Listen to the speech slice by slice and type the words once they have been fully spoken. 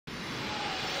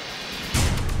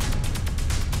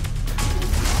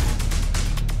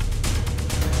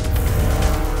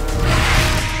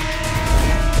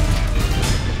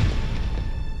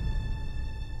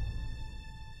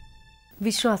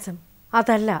വിശ്വാസം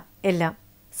അതല്ല എല്ലാം.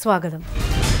 സ്വാഗതം.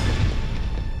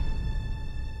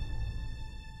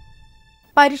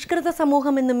 പരിഷ്കൃത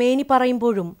സമൂഹമെന്ന് മേനി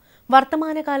പറയുമ്പോഴും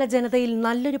വർത്തമാനകാല ജനതയിൽ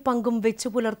നല്ലൊരു പങ്കും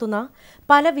വെച്ചുപുലർത്തുന്ന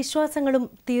പല വിശ്വാസങ്ങളും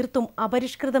തീർത്തും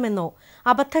അപരിഷ്കൃതമെന്നോ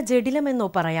അബദ്ധജടിലമെന്നോ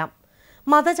പറയാം.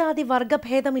 മതജാതി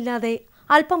വർഗഭേദമില്ലാതെ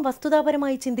അല്പം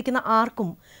വസ്തുതാപരമായി ചിന്തിക്കുന്ന ആർക്കും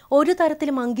ഒരു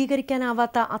തരത്തിലും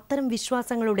അംഗീകരിക്കാനാവാത്ത അത്തരം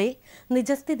വിശ്വാസങ്ങളുടെ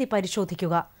നിജസ്ഥിതി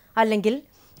പരിശോധിക്കുക. അല്ലെങ്കിൽ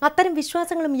അത്തരം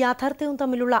വിശ്വാസങ്ങളും യാഥാർത്ഥ്യവും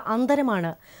തമ്മിലുള്ള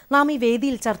അന്തരമാണ് നാം ഈ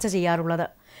വേദിയിൽ ചർച്ച ചെയ്യാറുള്ളത്.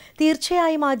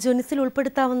 തീർച്ചയായും ആ ജനുസിൽ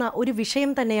ഉൾപ്പെടുത്താവുന്ന ഒരു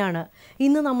വിഷയം തന്നെയാണ്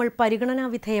ഇന്ന് നമ്മൾ പരിഗണനാ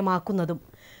വിധേയമാക്കുന്നതും.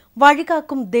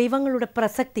 വഴികാക്കും ദൈവങ്ങളുടെ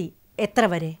പ്രസക്തി എത്ര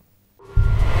വരെ?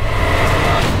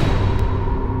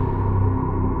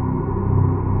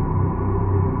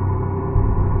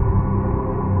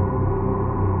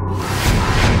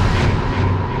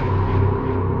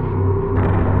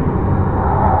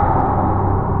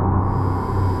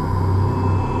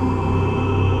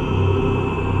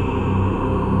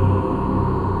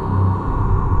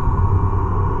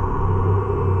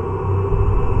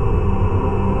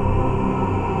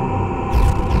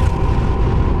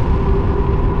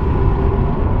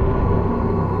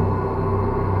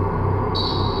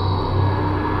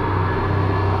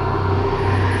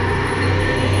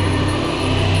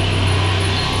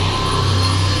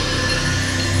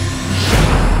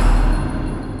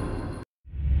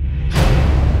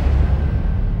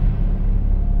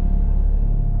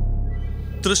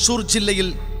 തൃശൂർ ജില്ലയിൽ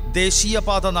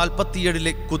ദേശീയപാത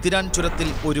 47 കുതിരാൻ ചുരത്തിൽ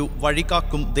ഒരു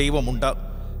വഴികാക്കും ദൈവമുണ്ട്.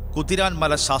 കുതിരാൻ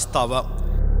മല ശാസ്താവ്.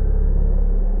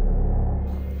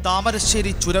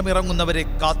 താമരശ്ശേരി ചുരമിറങ്ങുന്നവരെ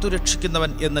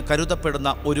കാത്തുരക്ഷിക്കുന്നവൻ എന്ന്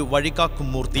കരുതപ്പെടുന്ന ഒരു വഴികാക്കും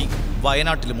മൂർത്തി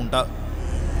വയനാട്ടിലുമുണ്ട്.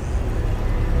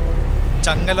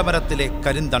 ചങ്ങലമരത്തിലെ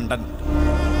കരിന്തണ്ടൻ.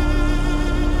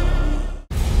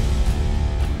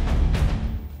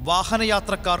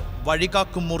 വാഹനയാത്രക്കാർ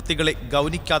വഴികാക്കും മൂർത്തികളെ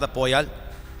ഗൗനിക്കാതെ പോയാൽ,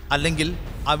 അല്ലെങ്കിൽ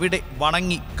അവിടെ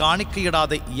വണങ്ങി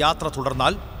കാണിക്കയിടാതെ യാത്ര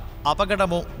തുടർന്നാൽ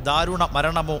അപകടമോ ദാരുണ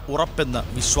മരണമോ ഉറപ്പെന്ന്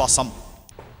വിശ്വാസം.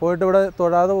 പോയിട്ട് ഇവിടെ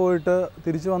തൊഴാതെ പോയിട്ട്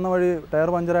തിരിച്ചു വന്ന വഴി ടയർ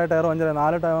പഞ്ചറായി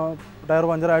 4 ടയർ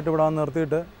പഞ്ചറായിട്ട് ഇവിടെ വന്ന്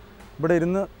നിർത്തിയിട്ട് ഇവിടെ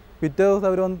ഇരുന്ന് പിറ്റേ ദിവസം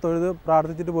അവർ വന്ന് തൊഴുത്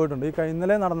പ്രാർത്ഥിച്ചിട്ട് പോയിട്ടുണ്ട്.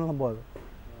 ഇന്നലെ നടന്ന സംഭവം അത്.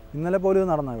 ഇന്നലെ പോലും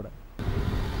നടന്ന ഇവിടെ.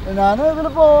 ഞാൻ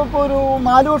ഇതിലിപ്പോൾ ഒരു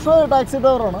 4 വർഷം ടാക്സി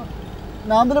ഡ്രൈവറാണ്.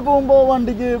 ഞാൻ ഇതിൽ പോകുമ്പോൾ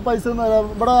വണ്ടിക്ക് പൈസ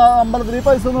ഇവിടെ അമ്പലത്തിൽ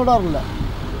പൈസ ഒന്നും ഇടാറില്ല.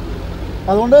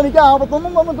 അതുകൊണ്ട് എനിക്ക്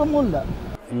ആപത്തൊന്നും വന്നിട്ടൊന്നുമില്ല.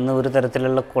 ഇന്ന് ഒരു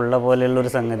തരത്തിലുള്ള കൊള്ള പോലെയുള്ളൊരു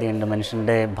സംഗതിയുണ്ട്.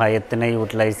 മനുഷ്യൻ്റെ ഭയത്തിനെ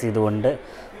യൂട്ടിലൈസ് ചെയ്തുകൊണ്ട്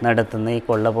നടത്തുന്ന ഈ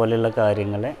കൊള്ള പോലെയുള്ള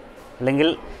കാര്യങ്ങളെ, അല്ലെങ്കിൽ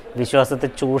വിശ്വാസത്തെ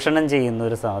ചൂഷണം ചെയ്യുന്ന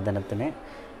ഒരു സാധനത്തിനെ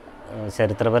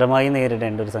ചരിത്രപരമായി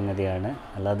നേരിടേണ്ട ഒരു സംഗതിയാണ്.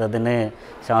 അല്ലാതെ അതിന്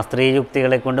ശാസ്ത്രീയ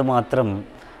യുക്തികളെ കൊണ്ട് മാത്രം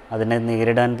അതിനെ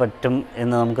നേരിടാൻ പറ്റും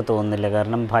എന്ന് നമുക്ക് തോന്നുന്നില്ല.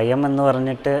 കാരണം ഭയം എന്ന്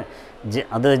പറഞ്ഞിട്ട്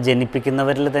അത്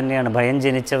ജനിപ്പിക്കുന്നവരിൽ തന്നെയാണ്, ഭയം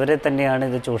ജനിച്ചവരെ തന്നെയാണ്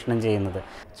ഇത് ചൂഷണം ചെയ്യുന്നത്.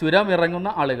 ചുരം ഇറങ്ങുന്ന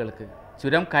ആളുകൾക്ക്,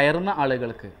 ചുരം കയറുന്ന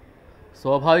ആളുകൾക്ക്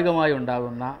സ്വാഭാവികമായി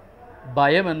ഉണ്ടാകുന്ന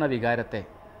ഭയം എന്ന വികാരത്തെ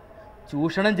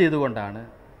ചൂഷണം ചെയ്തുകൊണ്ടാണ്,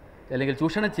 അല്ലെങ്കിൽ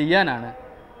ചൂഷണം ചെയ്യാനാണ്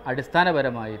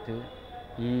അടിസ്ഥാനപരമായിട്ട്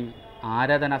ഈ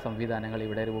ആരാധനാ സംവിധാനങ്ങൾ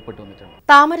ഇവിടെ രൂപപ്പെട്ടു വന്നിട്ടുണ്ട്.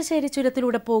 താമരശ്ശേരി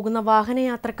ചുരത്തിലൂടെ പോകുന്ന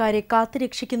വാഹനയാത്രക്കാരെ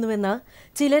കാത്തുരക്ഷിക്കുന്നുവെന്ന്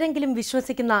ചിലരെങ്കിലും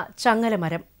വിശ്വസിക്കുന്ന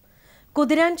ചങ്ങലമരം.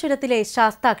 കുതിരാൻ ചുരത്തിലെ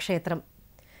ശാസ്താക്ഷേത്രം.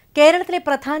 കേരളത്തിലെ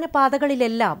പ്രധാന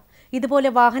പാതകളിലെല്ലാം ഇതുപോലെ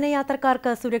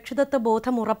വാഹനയാത്രക്കാർക്ക് സുരക്ഷിതത്വ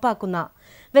ബോധം ഉറപ്പാക്കുന്ന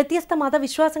വ്യത്യസ്ത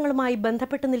മതവിശ്വാസങ്ങളുമായി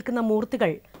ബന്ധപ്പെട്ട് നിൽക്കുന്ന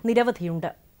മൂർത്തികൾ നിരവധിയുണ്ട്.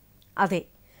 അതെ,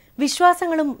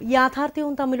 വിശ്വാസങ്ങളും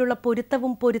യാഥാർത്ഥ്യവും തമ്മിലുള്ള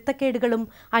പൊരുത്തവും പൊരുത്തക്കേടുകളും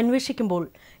അന്വേഷിക്കുമ്പോൾ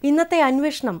ഇന്നത്തെ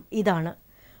അന്വേഷണം ഇതാണ്: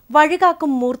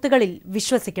 വഴികാക്കും മൂർത്തികളിൽ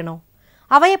വിശ്വസിക്കണോ?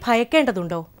 അവയെ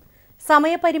ഭയക്കേണ്ടതുണ്ടോ?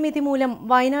 സമയപരിമിതി മൂലം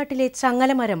വയനാട്ടിലെ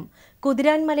ചങ്ങലമരം,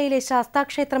 കുതിരാൻമലയിലെ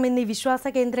ശാസ്താക്ഷേത്രം എന്നീ വിശ്വാസ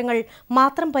കേന്ദ്രങ്ങൾ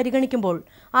മാത്രം പരിഗണിക്കുമ്പോൾ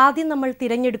ആദ്യം നമ്മൾ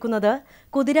തിരഞ്ഞെടുക്കുന്നത്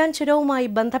കുതിരാൻ ചുരവുമായി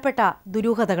ബന്ധപ്പെട്ട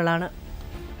ദുരൂഹതകളാണ്.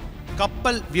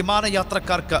 കപ്പൽ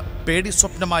വിമാനയാത്രക്കാർക്ക് പേടി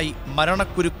സ്വപ്നമായി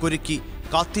മരണക്കുരുക്കൊരുക്കി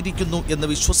കാത്തിരിക്കുന്നു എന്ന്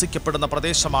വിശ്വസിക്കപ്പെടുന്ന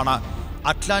പ്രദേശമാണ്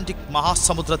അറ്റ്ലാന്റിക്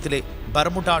മഹാസമുദ്രത്തിലെ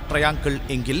ബർമുഡ ട്രയാങ്കിൾ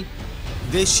എങ്കിൽ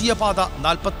ദേശീയപാത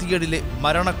 47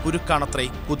 മരണക്കുരുക്കാണത്രേ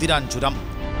കുതിരാൻ ചുരം.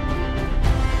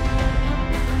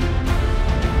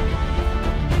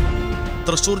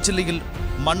 തൃശൂർ ജില്ലയിൽ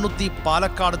മണ്ണുത്തി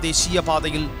പാലക്കാട്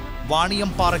ദേശീയപാതയിൽ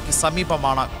വാണിയംപാറയ്ക്ക്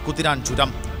സമീപമാണ് കുതിരാൻ ചുരം.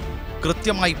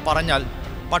 കൃത്യമായി പറഞ്ഞാൽ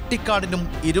പട്ടിക്കാടിനും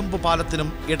ഇരുമ്പുപാലത്തിനും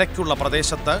ഇടയ്ക്കുള്ള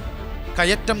പ്രദേശത്ത്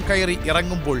കയറ്റം കയറി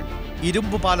ഇറങ്ങുമ്പോൾ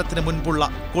ഇരുമ്പുപാലത്തിന് മുൻപുള്ള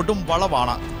കൊടും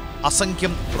വളവാണ്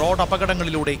അസംഖ്യം റോഡ്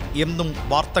അപകടങ്ങളിലൂടെ എന്നും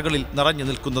വാർത്തകളിൽ നിറഞ്ഞു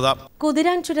നിൽക്കുന്നത്.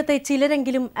 കുതിരാൻ ചുരത്തെ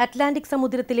ചിലരെങ്കിലും അറ്റ്ലാന്റിക്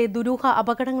സമുദ്രത്തിലെ ദുരൂഹ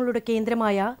അപകടങ്ങളുടെ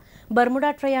കേന്ദ്രമായ ബർമുഡ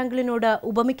ട്രയാങ്കിളിനോട്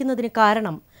ഉപമിക്കുന്നതിന്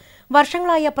കാരണം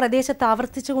വർഷങ്ങളായ പ്രദേശത്ത്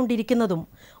ആവർത്തിച്ചുകൊണ്ടിരിക്കുന്നതും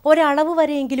ഒരളവ്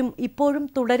വരെയെങ്കിലും ഇപ്പോഴും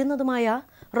തുടരുന്നതുമായ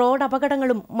റോഡ്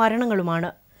അപകടങ്ങളും മരണങ്ങളുമാണ്.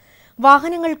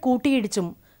 വാഹനങ്ങൾ കൂട്ടിയിടിച്ചും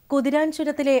കുതിരാൻ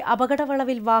ചുരത്തിലെ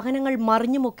അപകടവളവിൽ വാഹനങ്ങൾ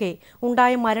മറിഞ്ഞുമൊക്കെ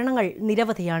ഉണ്ടായ മരണങ്ങൾ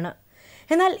നിരവധിയാണ്.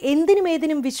 എന്നാൽ എന്തിനും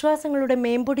ഏതിനും വിശ്വാസങ്ങളുടെ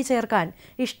മേമ്പൊടി ചേർക്കാൻ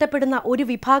ഇഷ്ടപ്പെടുന്ന ഒരു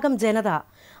വിഭാഗം ജനത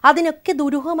അതിനൊക്കെ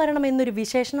ദുരൂഹമരണം എന്നൊരു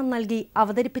വിശേഷണം നൽകി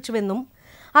അവതരിപ്പിച്ചുവെന്നും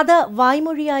അത്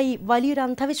വായ്മൊഴിയായി വലിയൊരു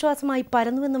അന്ധവിശ്വാസമായി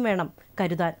പരന്നുവെന്നും വേണം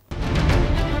കരുതാൻ.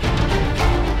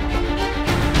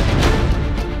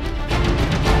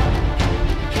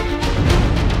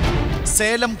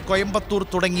 സേലം, കോയമ്പത്തൂർ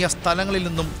തുടങ്ങിയ സ്ഥലങ്ങളിൽ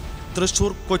നിന്നും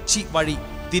തൃശൂർ, കൊച്ചി വഴി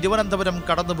തിരുവനന്തപുരം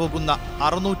കടന്നുപോകുന്ന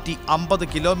 650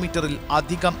 കിലോമീറ്ററിൽ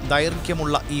അധികം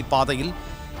ദൈർഘ്യമുള്ള ഈ പാതയിൽ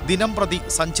ദിനംപ്രതി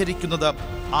സഞ്ചരിക്കുന്നത്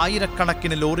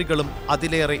ആയിരക്കണക്കിന് ലോറികളും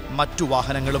അതിലേറെ മറ്റു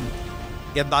വാഹനങ്ങളും.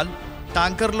 എന്നാൽ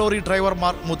ടാങ്കർ ലോറി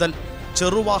ഡ്രൈവർമാർ മുതൽ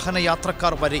ചെറുവാഹന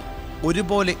യാത്രക്കാർ വരെ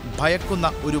ഒരുപോലെ ഭയക്കുന്ന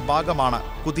ഒരു ഭാഗമാണ്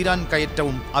കുതിരാൻ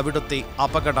കയറ്റവും അവിടുത്തെ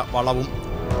അപകട വളവും.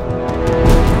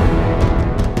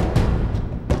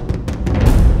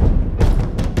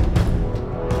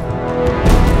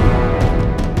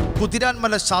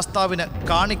 കുതിരാൻമല ശാസ്താവിന്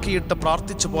കാണിക്കയിട്ട്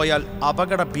പ്രാർത്ഥിച്ചു പോയാൽ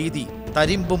അപകട ഭീതി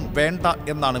തരിമ്പും വേണ്ട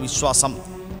എന്നാണ് വിശ്വാസം.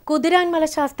 കുതിരാൻമല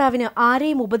ശാസ്താവിന്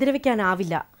ആരെയും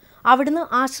ഉപദ്രവിക്കാനാവില്ല. അവിടുന്ന്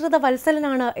ആശ്രിത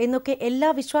വത്സലനാണ് എന്നൊക്കെ എല്ലാ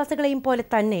വിശ്വാസികളെയും പോലെ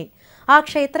തന്നെ ആ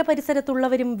ക്ഷേത്ര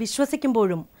പരിസരത്തുള്ളവരും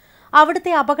വിശ്വസിക്കുമ്പോഴും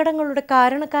അവിടുത്തെ അപകടങ്ങളുടെ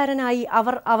കാരണക്കാരനായി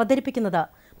അവർ അവതരിപ്പിക്കുന്നത്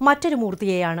മറ്റൊരു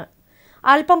മൂർത്തിയെയാണ്.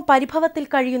 അല്പം പരിഭവത്തിൽ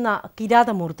കഴിയുന്ന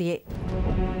കിരാതമൂർത്തിയെ.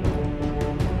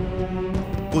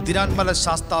 കുതിരാൻമല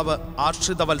ശാസ്താവ്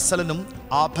ആശ്രിത വത്സലനും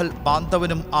ആഭൽ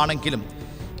ബാന്ധവനും ആണെങ്കിലും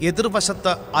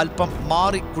എതിർവശത്ത് അല്പം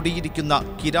മാറി കുടിയിരിക്കുന്ന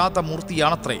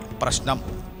കിരാതമൂർത്തിയാണത്രേ പ്രശ്നം.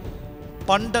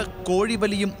 പണ്ട്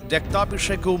കോഴിബലിയും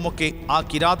രക്താഭിഷേകവുമൊക്കെ ആ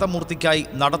കിരാതമൂർത്തിക്കായി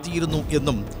നടത്തിയിരുന്നു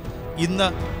എന്നും ഇന്ന്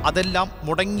അതെല്ലാം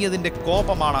മുടങ്ങിയതിൻ്റെ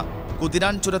കോപമാണ്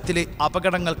കുതിരാൻ ചുരത്തിലെ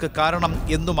അപകടങ്ങൾക്ക് കാരണം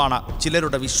എന്നുമാണ്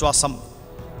ചിലരുടെ വിശ്വാസം.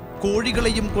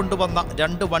 കോഴികളെയും കൊണ്ടുവന്ന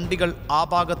 2 വണ്ടികൾ ആ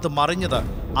ഭാഗത്ത് മറിഞ്ഞത്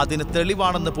അതിന്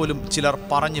തെളിവാണെന്ന് പോലും ചിലർ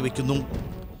പറഞ്ഞു വെക്കുന്നു.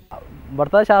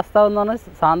 ഇവിടുത്തെ ശാസ്താവ് എന്ന് പറഞ്ഞാൽ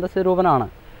ശാന്തസ്വരൂപനാണ്.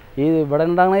 ഈ ഇവിടെ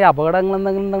ഉണ്ടാകുന്ന ഈ അപകടങ്ങൾ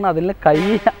എന്തെങ്കിലും ഉണ്ടെങ്കിൽ അതിൽ കൈ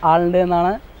ആളുണ്ട്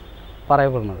എന്നാണ്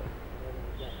പറയപ്പെടുന്നത്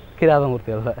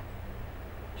കിരാതമൂർത്തികളുടെ.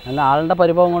 എന്നാൽ ആളുടെ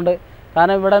പരിഭവം കൊണ്ട്,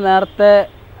 കാരണം ഇവിടെ നേരത്തെ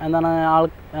എന്താണ്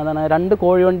 2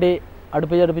 കോഴി വണ്ടി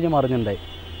അടുപ്പിച്ച് മറിഞ്ഞിട്ടുണ്ടായി.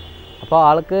 അപ്പോൾ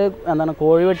ആൾക്ക്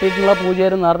കോഴി വെട്ടിയിട്ടുള്ള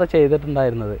പൂജയായിരുന്നു നേരത്തെ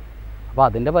ചെയ്തിട്ടുണ്ടായിരുന്നത്. അപ്പോൾ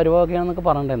അതിൻ്റെ പരിഭവമൊക്കെയാണെന്നൊക്കെ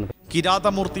പറഞ്ഞിട്ടുണ്ടായിരുന്നത്.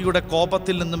 കിരാതമൂർത്തിയുടെ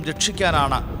കോപത്തിൽ നിന്നും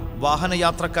രക്ഷിക്കാനാണ്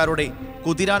വാഹനയാത്രക്കാരുടെ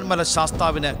കുതിരാൻമല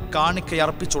ശാസ്താവിന്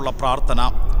കാണിക്കയർപ്പിച്ചുള്ള പ്രാർത്ഥന.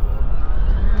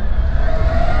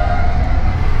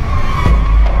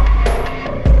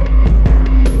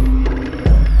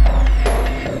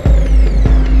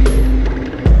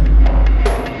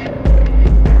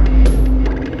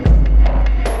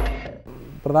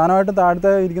 പ്രധാനമായിട്ടും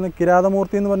താഴത്തെ ഇരിക്കുന്ന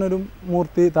കിരാതമൂർത്തി എന്ന് പറഞ്ഞൊരു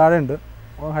മൂർത്തി താഴെയുണ്ട്,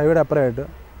 ഹൈവേയുടെ അപ്പുറമായിട്ട്.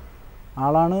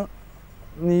 ആളാണ്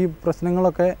ഈ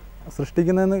പ്രശ്നങ്ങളൊക്കെ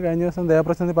സൃഷ്ടിക്കുന്നതെന്ന് കഴിഞ്ഞ ദിവസം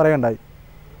ദേവപ്രശ്നത്തിൽ പറയുകയുണ്ടായി.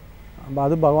 അപ്പോൾ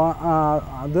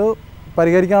അത്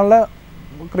പരിഹരിക്കാനുള്ള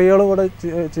ക്രിയകൾ കൂടെ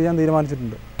ചെയ്യാൻ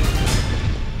തീരുമാനിച്ചിട്ടുണ്ട്.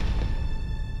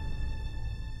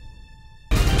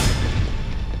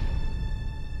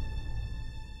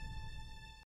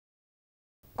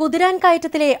 കുതിരാൻ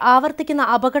കയറ്റത്തിലെ ആവർത്തിക്കുന്ന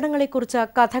അപകടങ്ങളെക്കുറിച്ച്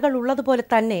കഥകൾ ഉള്ളതുപോലെ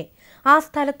തന്നെ ആ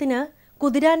സ്ഥലത്തിന്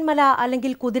കുതിരാൻമല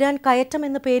അല്ലെങ്കിൽ കുതിരാൻ കയറ്റം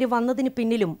എന്ന പേര് വന്നതിന്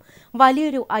പിന്നിലും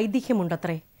വലിയൊരു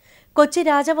ഐതിഹ്യമുണ്ടത്രേ. കൊച്ചി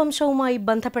രാജവംശവുമായി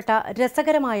ബന്ധപ്പെട്ട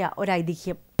രസകരമായ ഒരു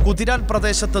ഐതിഹ്യം. കുതിരാൻ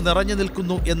പ്രദേശത്ത് നിറഞ്ഞു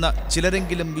നിൽക്കുന്നു എന്ന്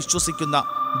ചിലരെങ്കിലും വിശ്വസിക്കുന്ന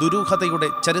ദുരൂഹതയുടെ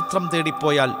ചരിത്രം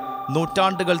തേടിപ്പോയാൽ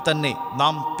നൂറ്റാണ്ടുകൾ തന്നെ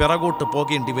നാം പിറകോട്ട്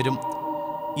പോകേണ്ടി വരും.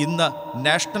 ഇന്ന്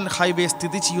നാഷണൽ ഹൈവേ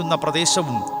സ്ഥിതി ചെയ്യുന്ന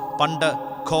പ്രദേശവും പണ്ട്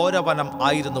ഘോരവനം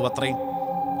ആയിരുന്നുവത്രേ.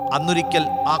 അന്നൊരിക്കൽ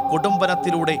ആ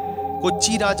കൊടുംവനത്തിലൂടെ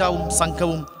കൊച്ചി രാജാവും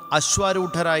സംഘവും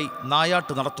അശ്വാരൂഢരായി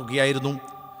നായാട്ട് നടത്തുകയായിരുന്നു.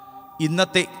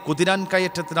 ഇന്നത്തെ കുതിരാൻ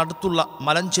കയറ്റത്തിനടുത്തുള്ള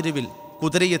മലഞ്ചെരുവിൽ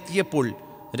കുതിരയെത്തിയപ്പോൾ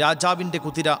രാജാവിൻ്റെ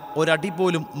കുതിര ഒരടി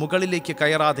പോലും മുകളിലേക്ക്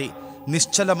കയറാതെ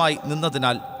നിശ്ചലമായി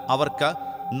നിന്നതിനാൽ അവർക്ക്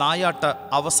നായാട്ട്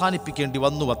അവസാനിപ്പിക്കേണ്ടി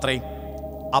വന്നുവത്രേ.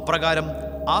 അപ്രകാരം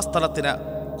ആ സ്ഥലത്തിന്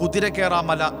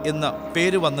കുതിരകേറാമല എന്ന്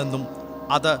പേര് വന്നെന്നും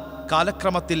അത്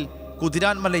കാലക്രമത്തിൽ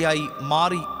കുതിരാൻമലയായി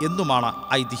മാറി എന്നുമാണ്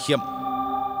ഐതിഹ്യം.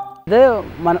 ഇത്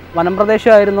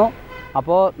വനംപ്രദേശമായിരുന്നു.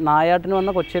 അപ്പോൾ നായാട്ടിന്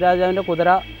വന്ന കൊച്ചി രാജാവിൻ്റെ കുതിര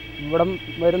ഇവിടം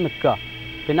വരെ നിൽക്കുക,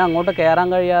 പിന്നെ അങ്ങോട്ട് കയറാൻ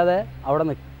കഴിയാതെ അവിടെ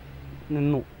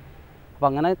നിന്നു. അപ്പം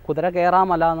അങ്ങനെ കുതിര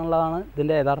കയറാമല എന്നുള്ളതാണ്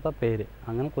ഇതിൻ്റെ യഥാർത്ഥ പേര്.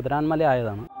 അങ്ങനെ കുതിരാൻമല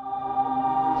ആയതാണ്.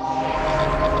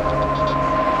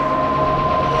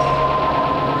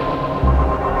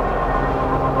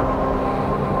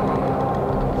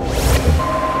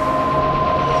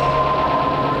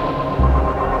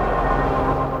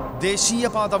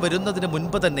 ദേശീയപാത വരുന്നതിന്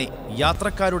മുൻപ് തന്നെ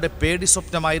യാത്രക്കാരുടെ പേടി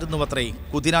സ്വപ്നമായിരുന്നുവത്രേ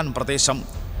കുതിരാൻ പ്രദേശം.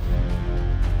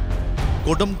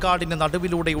 കൊടുംകാടിന്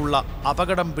നടുവിലൂടെയുള്ള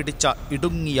അപകടം പിടിച്ച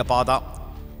ഇടുങ്ങിയ പാത.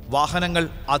 വാഹനങ്ങൾ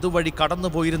അതുവഴി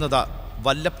കടന്നുപോയിരുന്നത്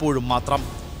വല്ലപ്പോഴും മാത്രം.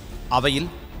 അവയിൽ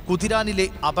കുതിരാനിലെ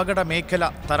അപകട മേഖല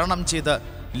തരണം ചെയ്ത്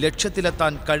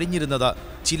ലക്ഷ്യത്തിലെത്താൻ കഴിഞ്ഞിരുന്നത്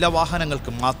ചില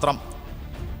വാഹനങ്ങൾക്ക് മാത്രം.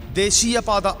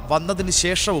 ദേശീയപാത വന്നതിന്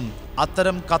ശേഷവും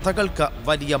അത്തരം കഥകൾക്ക്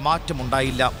വലിയ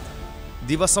മാറ്റമുണ്ടായില്ല.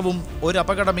 ദിവസവും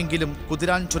ഒരപകടമെങ്കിലും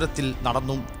കുതിരാൻ ചുരത്തിൽ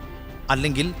നടന്നു.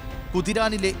 അല്ലെങ്കിൽ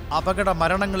കുതിരാനിലെ അപകട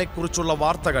മരണങ്ങളെക്കുറിച്ചുള്ള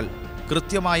വാർത്തകൾ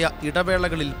കൃത്യമായ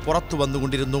ഇടവേളകളിൽ പുറത്തു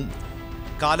വന്നുകൊണ്ടിരുന്നു.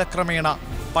 കാലക്രമേണ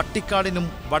പട്ടിക്കാടിനും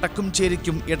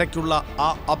വടക്കുംചേരിക്കും ഇടയ്ക്കുള്ള ആ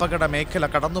അപകട മേഖല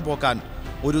കടന്നുപോകാൻ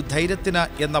ഒരു ധൈര്യത്തിന്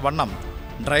എന്ന വണ്ണം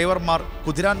ഡ്രൈവർമാർ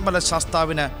കുതിരാൻമല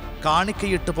ശാസ്താവിന്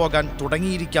കാണിക്കയിട്ട് പോകാൻ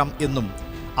തുടങ്ങിയിരിക്കാം എന്നും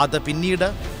അത് പിന്നീട്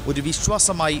ഒരു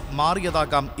വിശ്വാസമായി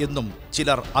മാറിയതാകാം എന്നും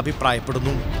ചിലർ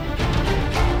അഭിപ്രായപ്പെടുന്നു.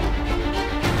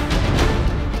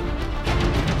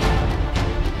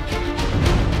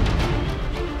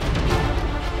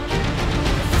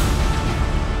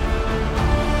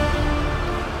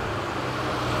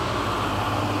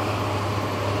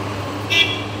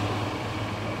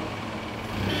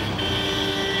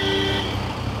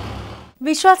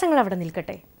 വിശ്വാസങ്ങൾ അവിടെ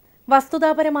നിൽക്കട്ടെ.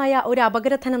 വസ്തുതാപരമായ ഒരു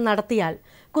അപഗ്രഥനം നടത്തിയാൽ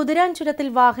കുതിരാൻ ചുരത്തിൽ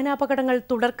വാഹനാപകടങ്ങൾ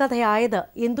തുടർക്കഥയായത്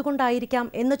എന്തുകൊണ്ടായിരിക്കാം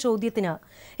എന്ന ചോദ്യത്തിന്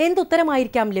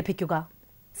എന്തുത്തരമായിരിക്കാം ലഭിക്കുക?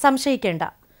 സംശയിക്കേണ്ട,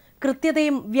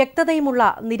 കൃത്യതയും വ്യക്തതയുമുള്ള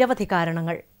നിരവധി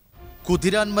കാരണങ്ങൾ.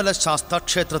 കുതിരാൻമല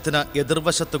ശാസ്താക്ഷേത്രത്തിന്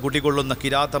എതിർവശത്ത് കുടികൊള്ളുന്ന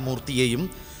കിരാതമൂർത്തിയെയും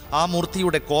ആ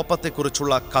മൂർത്തിയുടെ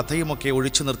കോപത്തെക്കുറിച്ചുള്ള കഥയുമൊക്കെ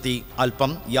ഒഴിച്ചു നിർത്തി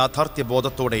അല്പം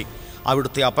യാഥാർത്ഥ്യബോധത്തോടെ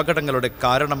അവിടുത്തെ അപകടങ്ങളുടെ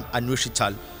കാരണം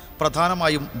അന്വേഷിച്ചാൽ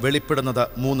പ്രധാനമായും വെളിപ്പെടുന്നത്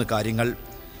 3 കാര്യങ്ങൾ.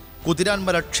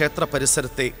 കുതിരാൻമല ക്ഷേത്ര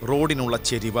പരിസരത്തെ റോഡിനുള്ള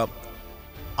ചെരിവ്,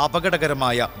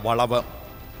 അപകടകരമായ വളവ്,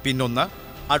 പിന്നൊന്ന്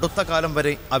അടുത്ത കാലം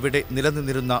വരെ അവിടെ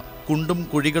നിലനിന്നിരുന്ന കുണ്ടും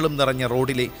കുഴികളും നിറഞ്ഞ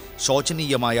റോഡിലെ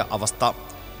ശോചനീയമായ അവസ്ഥ.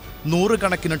 100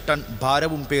 കണക്കിന് ടൺ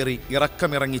ഭാരവും പേറി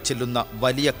ഇറക്കമിറങ്ങി ചെല്ലുന്ന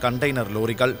വലിയ കണ്ടെയ്നർ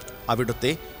ലോറികൾ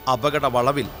അവിടുത്തെ അപകട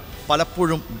വളവിൽ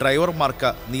പലപ്പോഴും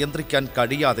ഡ്രൈവർമാർക്ക് നിയന്ത്രിക്കാൻ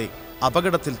കഴിയാതെ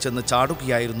അപകടത്തിൽ ചെന്ന്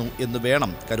ചാടുകയായിരുന്നു എന്ന്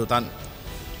വേണം കരുതാൻ.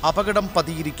 അപകടം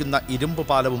പതിയിരിക്കുന്ന ഇരുമ്പ്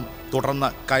പാലവും തുടർന്ന്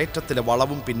കയറ്റത്തിലെ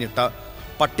വളവും പിന്നിട്ട്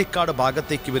പട്ടിക്കാട്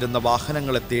ഭാഗത്തേക്ക് വരുന്ന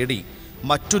വാഹനങ്ങളെ തേടി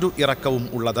മറ്റൊരു ഇറക്കവും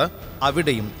ഉള്ളത്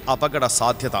അവിടെയും അപകട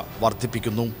സാധ്യത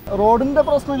വർദ്ധിപ്പിക്കുന്നു. റോഡിന്റെ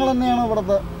പ്രശ്നങ്ങൾ തന്നെയാണ്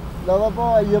ഇവിടുത്തെ. അല്ലാതെ അപ്പോൾ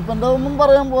അയ്യപ്പൻ്റെ ഒന്നും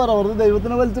പറയാൻ പോരാ, വെറുതെ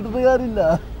ദൈവത്തിനെ വലിച്ചിട്ട് കാര്യമില്ല.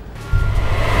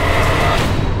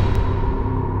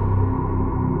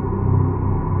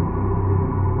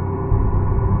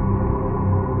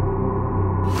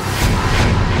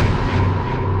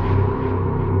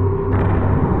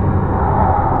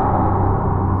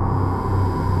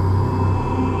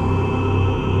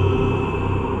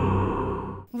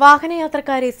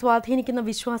 വാഹനയാത്രക്കാരെ സ്വാധീനിക്കുന്ന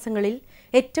വിശ്വാസങ്ങളിൽ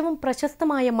ഏറ്റവും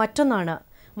പ്രശസ്തമായ മറ്റൊന്നാണ്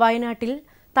വയനാട്ടിൽ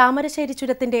താമരശ്ശേരി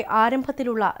ചുരത്തിന്റെ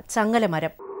ആരംഭത്തിലുള്ള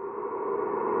ചങ്ങലമരം.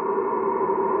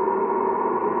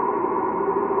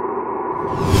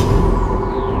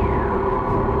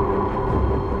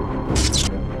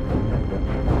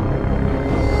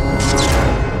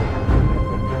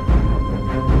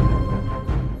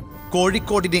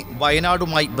 കോഴിക്കോടിനെ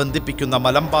വയനാടുമായി ബന്ധിപ്പിക്കുന്ന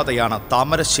മലമ്പാതയാണ്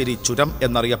താമരശ്ശേരി ചുരം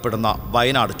എന്നറിയപ്പെടുന്ന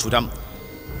വയനാട് ചുരം.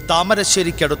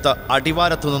 താമരശ്ശേരിക്കടുത്ത്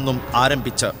അടിവാരത്തു നിന്നും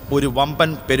ആരംഭിച്ച് ഒരു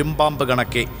വമ്പൻ പെരുമ്പാമ്പ്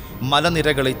കണക്കെ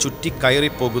മലനിരകളെ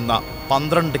ചുറ്റിക്കയറിപ്പോകുന്ന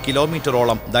 12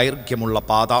 കിലോമീറ്ററോളം ദൈർഘ്യമുള്ള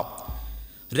പാത.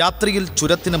 രാത്രിയിൽ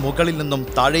ചുരത്തിന് മുകളിൽ നിന്നും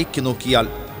താഴേക്ക് നോക്കിയാൽ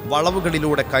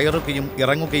വളവുകളിലൂടെ കയറുകയും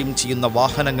ഇറങ്ങുകയും ചെയ്യുന്ന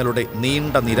വാഹനങ്ങളുടെ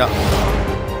നീണ്ട നിര.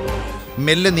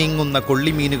 മെല്ലെ നീങ്ങുന്ന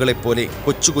കൊള്ളിമീനുകളെപ്പോലെ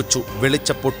കൊച്ചു കൊച്ചു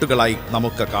വെളിച്ചപ്പൊട്ടുകളായി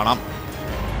നമുക്ക് കാണാം.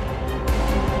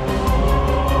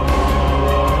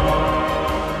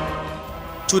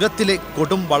 ചുരത്തിലെ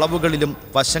കൊടും വളവുകളിലും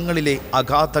വശങ്ങളിലെ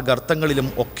അഗാധ ഗർത്തങ്ങളിലും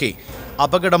ഒക്കെ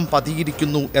അപകടം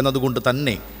പതിയിരിക്കുന്നു എന്നതുകൊണ്ട്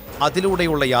തന്നെ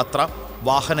അതിലൂടെയുള്ള യാത്ര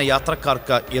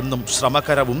വാഹനയാത്രക്കാർക്ക് എന്നും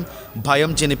ശ്രമകരവും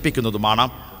ഭയം ജനിപ്പിക്കുന്നതുമാണ്.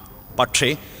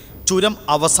 പക്ഷേ ചുരം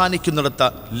അവസാനിക്കുന്നിടത്ത്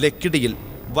ലക്കിടിയിൽ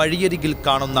വഴിയരികിൽ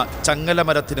കാണുന്ന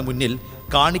ചങ്ങലമരത്തിന് മുന്നിൽ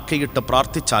കാണിക്കയിട്ട്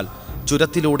പ്രാർത്ഥിച്ചാൽ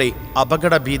ചുരത്തിലൂടെ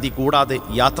അപകടഭീതി കൂടാതെ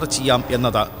യാത്ര ചെയ്യാം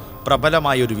എന്നത്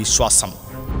പ്രബലമായൊരു വിശ്വാസം.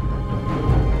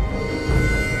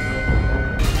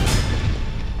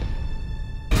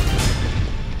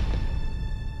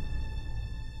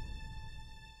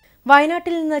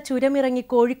 വയനാട്ടിൽ നിന്ന് ചുരമിറങ്ങി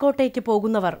കോഴിക്കോട്ടേക്ക്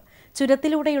പോകുന്നവർ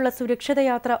ചുരത്തിലൂടെയുള്ള സുരക്ഷിത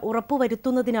യാത്ര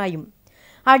ഉറപ്പുവരുത്തുന്നതിനായും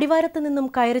അടിവാരത്ത് നിന്നും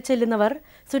കയറി ചെല്ലുന്നവർ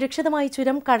സുരക്ഷിതമായി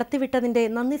ചുരം കടത്തിവിട്ടതിന്റെ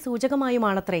നന്ദി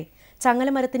സൂചകമായുമാണത്രേ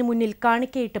ചങ്ങലമരത്തിന് മുന്നിൽ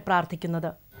കാണിക്കയിട്ട് പ്രാർത്ഥിക്കുന്നത്.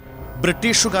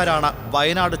 ബ്രിട്ടീഷുകാരാണ്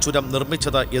വയനാട് ചുരം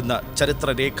നിർമ്മിച്ചത് എന്ന്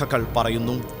ചരിത്രരേഖകൾ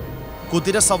പറയുന്നു.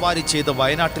 കുതിരസവാരി ചെയ്ത്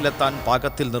വയനാട്ടിലെത്താൻ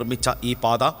പാകത്തിൽ നിർമ്മിച്ച ഈ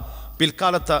പാത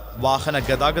പിൽക്കാലത്ത് വാഹന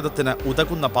ഗതാഗതത്തിന്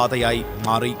ഉതകുന്ന പാതയായി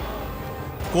മാറി.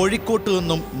 കോഴിക്കോട്ട്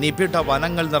നിന്നും നിബിഡ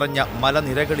വനങ്ങൾ നിറഞ്ഞ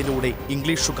മലനിരകളിലൂടെ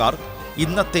ഇംഗ്ലീഷുകാർ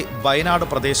ഇന്നത്തെ വയനാട്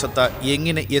പ്രദേശത്ത്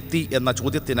എങ്ങനെ എത്തി എന്ന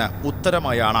ചോദ്യത്തിന്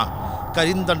ഉത്തരമായാണ്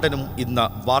കരിന്തണ്ടനും ഇന്ന്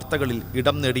വാർത്തകളിൽ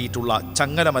ഇടം നേടിയിട്ടുള്ള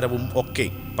ചങ്ങലമരവും ഒക്കെ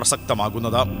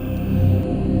പ്രസക്തമാകുന്നത്.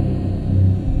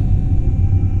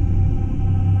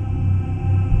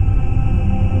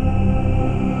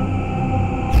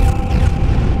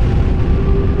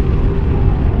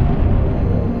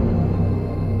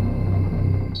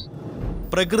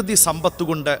 പ്രകൃതി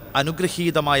സമ്പത്തുകൊണ്ട്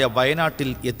അനുഗ്രഹീതമായ വയനാട്ടിൽ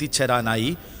എത്തിച്ചേരാനായി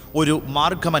ഒരു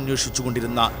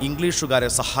മാർഗമന്വേഷിച്ചുകൊണ്ടിരുന്ന ഇംഗ്ലീഷുകാരെ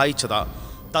സഹായിച്ചത്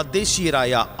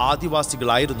തദ്ദേശീയരായ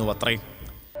ആദിവാസികളായിരുന്നുവത്രേ.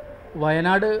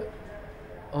 വയനാട്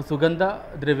സുഗന്ധ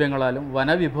ദ്രവ്യങ്ങളാലും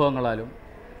വനവിഭവങ്ങളാലും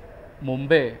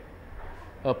മുമ്പേ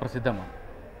പ്രസിദ്ധമാണ്.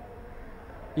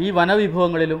 ഈ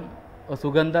വനവിഭവങ്ങളിലും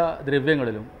സുഗന്ധ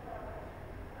ദ്രവ്യങ്ങളിലും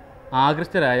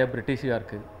ആകൃഷ്ടരായ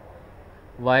ബ്രിട്ടീഷുകാർക്ക്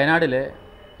വയനാടിലെ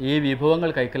ഈ വിഭവങ്ങൾ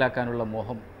കൈക്കലാക്കാനുള്ള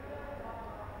മോഹം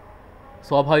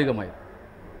സ്വാഭാവികമായി.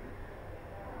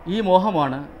 ഈ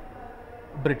മോഹമാണ്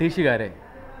ബ്രിട്ടീഷുകാരെ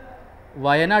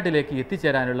വയനാട്ടിലേക്ക്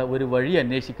എത്തിച്ചേരാനുള്ള ഒരു വഴി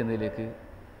അന്വേഷിക്കുന്നതിലേക്ക്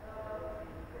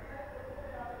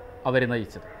അവരെ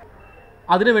നയിച്ചത്.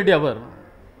 അതിനുവേണ്ടി അവർ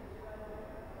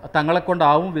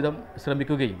തങ്ങളെക്കൊണ്ടാവും വിധം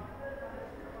ശ്രമിക്കുകയും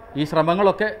ഈ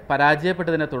ശ്രമങ്ങളൊക്കെ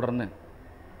പരാജയപ്പെട്ടതിനെ തുടർന്ന്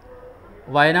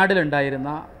വയനാട്ടിലുണ്ടായിരുന്ന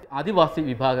ആദിവാസി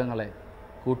വിഭാഗങ്ങളെ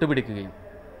കൂട്ടുപിടിക്കുകയും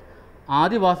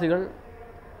ആദിവാസികൾ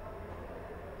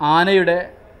ആനയുടെ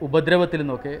ഉപദ്രവത്തിൽ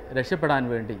നിന്നൊക്കെ രക്ഷപ്പെടാൻ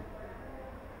വേണ്ടി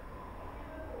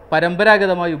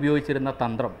പരമ്പരാഗതമായി ഉപയോഗിച്ചിരുന്ന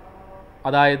തന്ത്രം,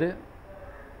 അതായത്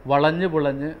വളഞ്ഞ്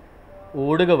പുളഞ്ഞ്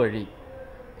ഓടുക വഴി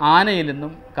ആനയിൽ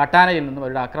നിന്നും കാട്ടാനയിൽ നിന്നും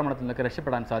അവരുടെ ആക്രമണത്തിൽ നിന്നൊക്കെ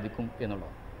രക്ഷപ്പെടാൻ സാധിക്കും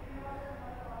എന്നുള്ളത്.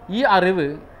 ഈ അറിവ്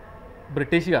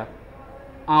ബ്രിട്ടീഷുകാർ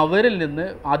അവരിൽ നിന്ന്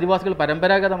ആദിവാസികൾ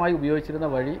പരമ്പരാഗതമായി ഉപയോഗിച്ചിരുന്ന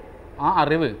വഴി ആ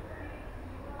അറിവ്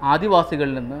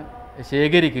ആദിവാസികളിൽ നിന്ന്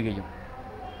ശേഖരിക്കുകയും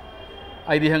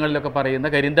ഐതിഹ്യങ്ങളിലൊക്കെ പറയുന്ന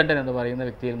കരിന്തണ്ടൻ എന്ന് പറയുന്ന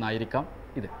വ്യക്തിയിൽ നിന്നായിരിക്കാം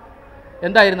ഇത്.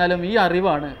 എന്തായിരുന്നാലും ഈ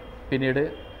അറിവാണ് പിന്നീട്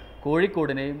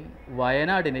കോഴിക്കോടിനെയും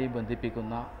വയനാടിനെയും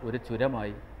ബന്ധിപ്പിക്കുന്ന ഒരു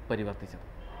ചുരമായി പരിവർത്തിച്ചത്.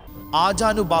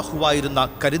 ആജാനുബാഹുവായിരുന്ന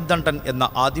കരിന്തണ്ടൻ എന്ന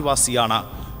ആദിവാസിയാണ്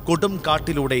കൊടും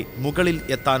കാട്ടിലൂടെ മുകളിൽ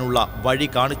എത്താനുള്ള വഴി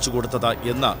കാണിച്ചു കൊടുത്തത്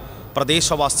എന്ന്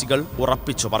പ്രദേശവാസികൾ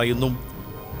ഉറപ്പിച്ചു പറയുന്നു.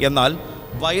 എന്നാൽ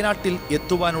വയനാട്ടിൽ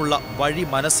എത്തുവാനുള്ള വഴി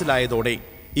മനസ്സിലായതോടെ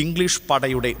ഇംഗ്ലീഷ്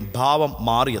പടയുടെ ഭാവം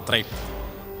മാറിയത്രേ.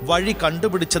 വഴി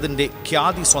കണ്ടുപിടിച്ചതിൻ്റെ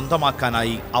ഖ്യാതി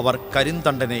സ്വന്തമാക്കാനായി അവർ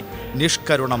കരിന്തണ്ടനെ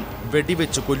നിഷ്കരുണം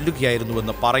വെടിവെച്ച്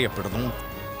കൊല്ലുകയായിരുന്നുവെന്ന് പറയപ്പെടുന്നു.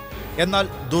 എന്നാൽ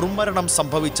ദുർമരണം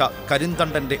സംഭവിച്ച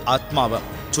കരിന്തണ്ടൻ്റെ ആത്മാവ്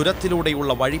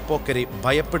ചുരത്തിലൂടെയുള്ള വഴിപ്പോക്കരെ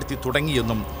ഭയപ്പെടുത്തി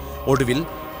തുടങ്ങിയെന്നും ഒടുവിൽ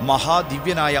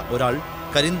മഹാദിവ്യനായ ഒരാൾ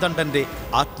കരിന്തണ്ടൻ്റെ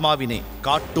ആത്മാവിനെ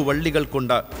കാട്ടുവള്ളികൾ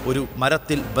കൊണ്ട് ഒരു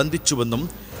മരത്തിൽ ബന്ധിച്ചുവെന്നും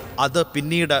അത്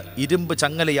പിന്നീട് ഇരുമ്പ്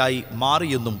ചങ്ങലയായി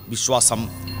മാറിയെന്നും വിശ്വാസം.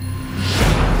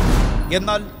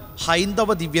 എന്നാൽ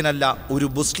ഹൈന്ദവ ദിവ്യനല്ല, ഒരു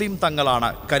മുസ്ലിം തങ്ങളാണ്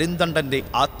കരിന്തണ്ടൻ്റെ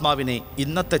ആത്മാവിനെ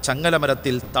ഇന്നത്തെ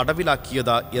ചങ്ങലമരത്തിൽ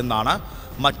തടവിലാക്കിയത് എന്നാണ്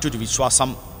മറ്റൊരു വിശ്വാസം.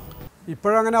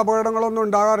 ഇപ്പോഴങ്ങനെ അപകടങ്ങളൊന്നും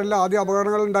ഉണ്ടാകാറില്ല. ആദ്യം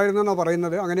അപകടങ്ങൾ ഉണ്ടായിരുന്നെന്നാണ്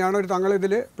പറയുന്നത്. അങ്ങനെയാണ് ഒരു തങ്ങൾ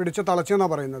ഇതിൽ പിടിച്ച്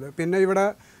തളച്ചെന്നാണ് പറയുന്നത്. പിന്നെ ഇവിടെ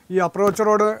ഈ അപ്രോച്ച്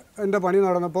റോഡിൻ്റെ പണി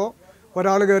നടന്നപ്പോൾ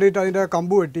ഒരാൾ കയറിയിട്ട് അതിൻ്റെ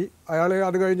കമ്പ് വെട്ടി. അയാൾ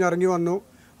അത് കഴിഞ്ഞ് ഇറങ്ങി വന്നു.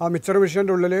 ആ മിക്സർ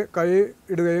മെഷീൻ്റെ ഉള്ളിൽ കൈ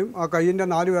ഇടുകയും ആ കൈയിൻ്റെ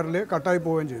 4 വിരൽ കട്ടായി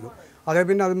പോവുകയും ചെയ്തു. അതേ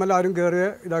പിന്നെ അതുമല്ല ആരും കയറുക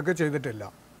ഇതൊക്കെ ചെയ്തിട്ടില്ല.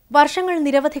 വർഷങ്ങൾ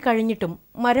നിരവധി കഴിഞ്ഞിട്ടും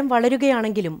മരം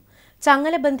വളരുകയാണെങ്കിലും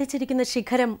ചങ്ങല ബന്ധിച്ചിരിക്കുന്ന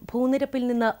ശിഖരം ഭൂനിരപ്പിൽ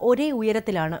നിന്ന് ഒരേ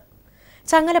ഉയരത്തിലാണ്.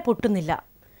 ചങ്ങല പൊട്ടുന്നില്ല.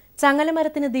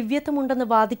 ചങ്ങലമരത്തിന് ദിവ്യത്വമുണ്ടെന്ന്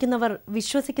വാദിക്കുന്നവർ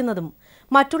വിശ്വസിക്കുന്നതും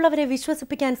മറ്റുള്ളവരെ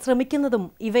വിശ്വസിപ്പിക്കാൻ ശ്രമിക്കുന്നതും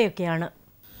ഇവയൊക്കെയാണ്.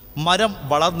 മരം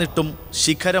വളർന്നിട്ടും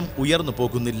ശിഖരം ഉയർന്നു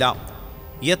പോകുന്നില്ല.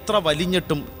 എത്ര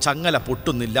വലിഞ്ഞിട്ടും ചങ്ങല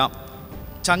പൊട്ടുന്നില്ല.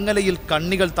 ചങ്ങലയിൽ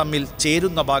കണ്ണികൾ തമ്മിൽ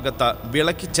ചേരുന്ന ഭാഗത്ത്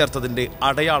വിളക്കിച്ചേർത്തതിൻ്റെ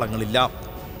അടയാളങ്ങളില്ല.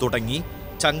 തുടങ്ങി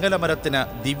ചങ്ങലമരത്തിന്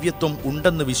ദിവ്യത്വം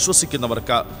ഉണ്ടെന്ന്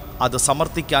വിശ്വസിക്കുന്നവർക്ക് അത്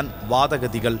സമർത്ഥിക്കാൻ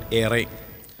വാദഗതികൾ ഏറെ.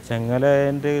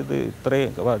 ചങ്ങലേൻ്റെ ഇത്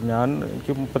ഇത്രയും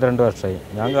എനിക്ക് 32 വർഷമായി.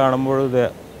 ഞാൻ കാണുമ്പോൾ ഇത്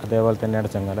അതേപോലെ തന്നെയാണ്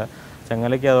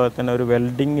ചങ്ങലയ്ക്ക് അതുപോലെ തന്നെ ഒരു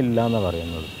വെൽഡിങ് ഇല്ല എന്നാണ്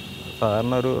പറയുന്നത്.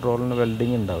 സാധാരണ ഒരു റോളിന്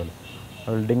വെൽഡിങ് ഉണ്ടാവില്ല,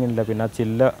 വെൽഡിങ് ഇല്ല. പിന്നെ ആ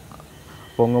ചില്ല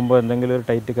പൊങ്ങുമ്പോൾ എന്തെങ്കിലും ഒരു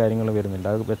ടൈറ്റ് കാര്യങ്ങൾ വരുന്നില്ല.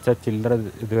 അത് വെച്ച ചില്ലറ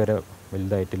ഇതുവരെ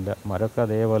വലുതായിട്ടില്ല. മരമൊക്കെ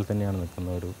അതേപോലെ തന്നെയാണ്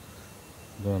നിൽക്കുന്ന, ഒരു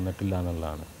ഇത് വന്നിട്ടില്ല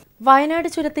എന്നുള്ളതാണ്. വയനാട്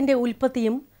ചുരത്തിന്റെ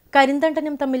ഉൽപ്പത്തിയും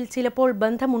കരിന്തണ്ടനും തമ്മിൽ ചിലപ്പോൾ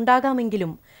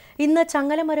ബന്ധമുണ്ടാകാമെങ്കിലും ഇന്ന്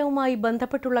ചങ്ങലമരവുമായി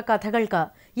ബന്ധപ്പെട്ടുള്ള കഥകൾക്ക്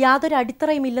യാതൊരു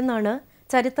അടിത്തറയുമില്ലെന്നാണ്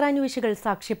ചരിത്രാന്വേഷികൾ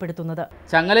സാക്ഷ്യപ്പെടുത്തുന്നത്.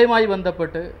 ചങ്ങലയുമായി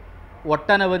ബന്ധപ്പെട്ട്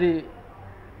ഒട്ടനവധി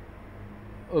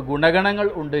ഗുണഗണങ്ങൾ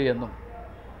ഉണ്ട് എന്നും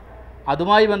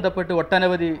അതുമായി ബന്ധപ്പെട്ട്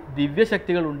ഒട്ടനവധി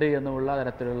ദിവ്യശക്തികൾ ഉണ്ട് എന്നുമുള്ള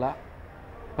തരത്തിലുള്ള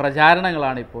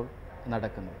പ്രചാരണങ്ങളാണ് ഇപ്പോൾ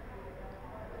നടക്കുന്നത്.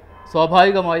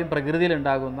 സ്വാഭാവികമായും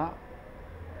പ്രകൃതിയിലുണ്ടാകുന്ന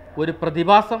ഒരു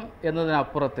പ്രതിഭാസം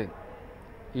എന്നതിനപ്പുറത്ത്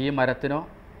ഈ മരത്തിനോ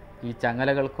ഈ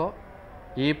ചങ്ങലകൾക്കോ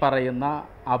ഈ പറയുന്ന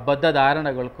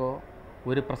അബദ്ധധാരണകൾക്കോ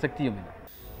ഒരു പ്രസക്തിയുമില്ല.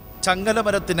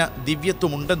 ചങ്ങലമരത്തിന്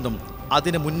ദിവ്യത്വമുണ്ടെന്നും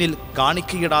അതിന് മുന്നിൽ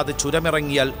കാണിക്കയിടാതെ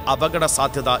ചുരമിറങ്ങിയാൽ അപകട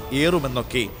സാധ്യത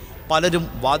ഏറുമെന്നൊക്കെ പലരും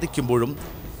വാദിക്കുമ്പോഴും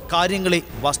കാര്യങ്ങളെ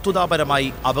വസ്തുതാപരമായി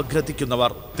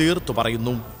അപഗ്രഥിക്കുന്നവർ തീർത്തു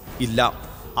പറയുന്നു, ഇല്ല,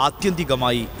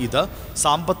 ആത്യന്തികമായി ഇത്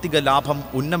സാമ്പത്തിക ലാഭം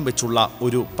ഉന്നം വെച്ചുള്ള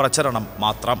ഒരു പ്രചരണം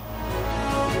മാത്രം.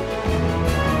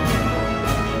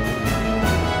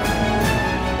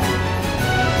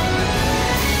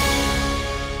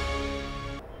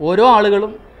 ഓരോ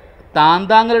ആളുകളും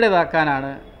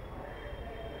താന്താങ്ങളുടേതാക്കാനാണ്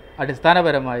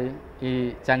അടിസ്ഥാനപരമായി ഈ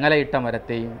ചങ്ങലയിട്ട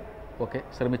മരത്തെയും ഒക്കെ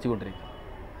ശ്രമിച്ചുകൊണ്ടിരിക്കുന്നത്.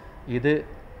 ഇത്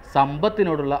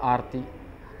സമ്പത്തിനോടുള്ള ആർത്തി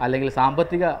അല്ലെങ്കിൽ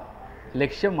സാമ്പത്തിക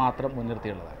ലക്ഷ്യം മാത്രം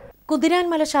മുൻനിർത്തിയുള്ളതാണ്.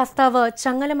 കുതിരാൻമല ശാസ്താവ്,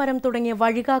 ചങ്ങലമരം തുടങ്ങിയ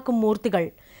വഴികാക്കും മൂർത്തികൾ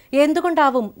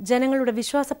എന്തുകൊണ്ടാവും ജനങ്ങളുടെ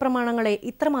വിശ്വാസ പ്രമാണങ്ങളെ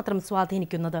ഇത്രമാത്രം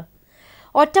സ്വാധീനിക്കുന്നത്?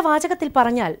 ഒറ്റ വാചകത്തിൽ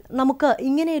പറഞ്ഞാൽ നമുക്ക്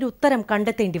ഇങ്ങനെയൊരു ഉത്തരം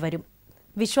കണ്ടെത്തേണ്ടി വരും.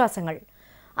 വിശ്വാസങ്ങൾ,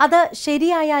 അത്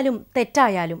ശരിയായാലും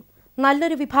തെറ്റായാലും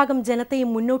നല്ലൊരു വിഭാഗം ജനത്തെയും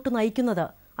മുന്നോട്ട് നയിക്കുന്നത്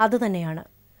അതുതന്നെയാണ്.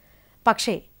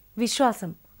 പക്ഷേ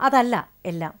വിശ്വാസം അതല്ല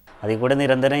എല്ലാം. അതിൽ കൂടെ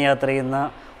നിരന്തരം യാത്ര ചെയ്യുന്ന,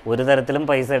 ഒരു തരത്തിലും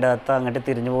പൈസ ഇടാത്ത, അങ്ങോട്ട്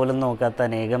തിരിഞ്ഞു പോലും നോക്കാത്ത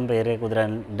അനേകം പേര്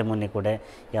കുതിരാൻ്റെ മുന്നിൽ കൂടെ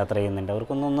യാത്ര ചെയ്യുന്നുണ്ട്.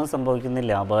 അവർക്കൊന്നും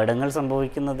സംഭവിക്കുന്നില്ല. അപകടങ്ങൾ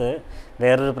സംഭവിക്കുന്നത്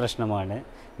വേറൊരു പ്രശ്നമാണ്,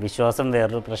 വിശ്വാസം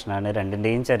വേറൊരു പ്രശ്നമാണ്.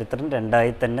 രണ്ടിൻ്റെയും ചരിത്രം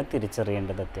രണ്ടായി തന്നെ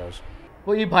തിരിച്ചറിയേണ്ടത് അത്യാവശ്യം.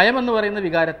 അപ്പോൾ ഈ ഭയം എന്ന് പറയുന്ന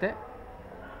വികാരത്തെ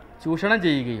ചൂഷണം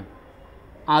ചെയ്യുകയും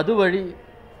അതുവഴി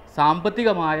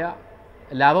സാമ്പത്തികമായ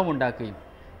ലാഭമുണ്ടാക്കുകയും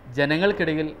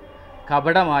ജനങ്ങൾക്കിടയിൽ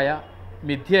കപടമായ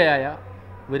മിഥ്യയായ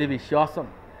ഒരു വിശ്വാസം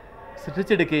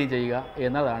സൃഷ്ടിച്ചെടുക്കുകയും ചെയ്യുക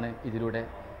എന്നതാണ് ഇതിലൂടെ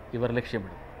ഇവർ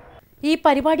ലക്ഷ്യമിടുന്നത്. ഈ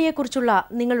പരിപാടിയെക്കുറിച്ചുള്ള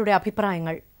നിങ്ങളുടെ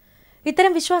അഭിപ്രായങ്ങൾ,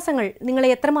 ഇത്തരം വിശ്വാസങ്ങൾ നിങ്ങളെ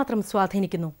എത്രമാത്രം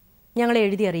സ്വാധീനിക്കുന്നു? ഞങ്ങളെ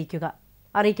എഴുതി അറിയിക്കുക.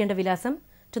 അറിയിക്കേണ്ട വിലാസം: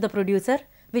 ടു ദ പ്രൊഡ്യൂസർ,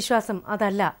 വിശ്വാസം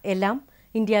അതല്ല എല്ലാം,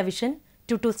 Indiavision,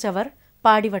 ടുട്ടൂസ് tower,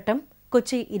 Padivattam,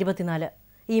 Kochi 24.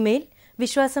 Email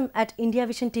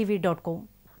viswasam@indiavisiontv.com.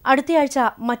 അടുത്തയാഴ്ച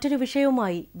മറ്റൊരു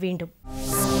വിഷയവുമായി വീണ്ടും.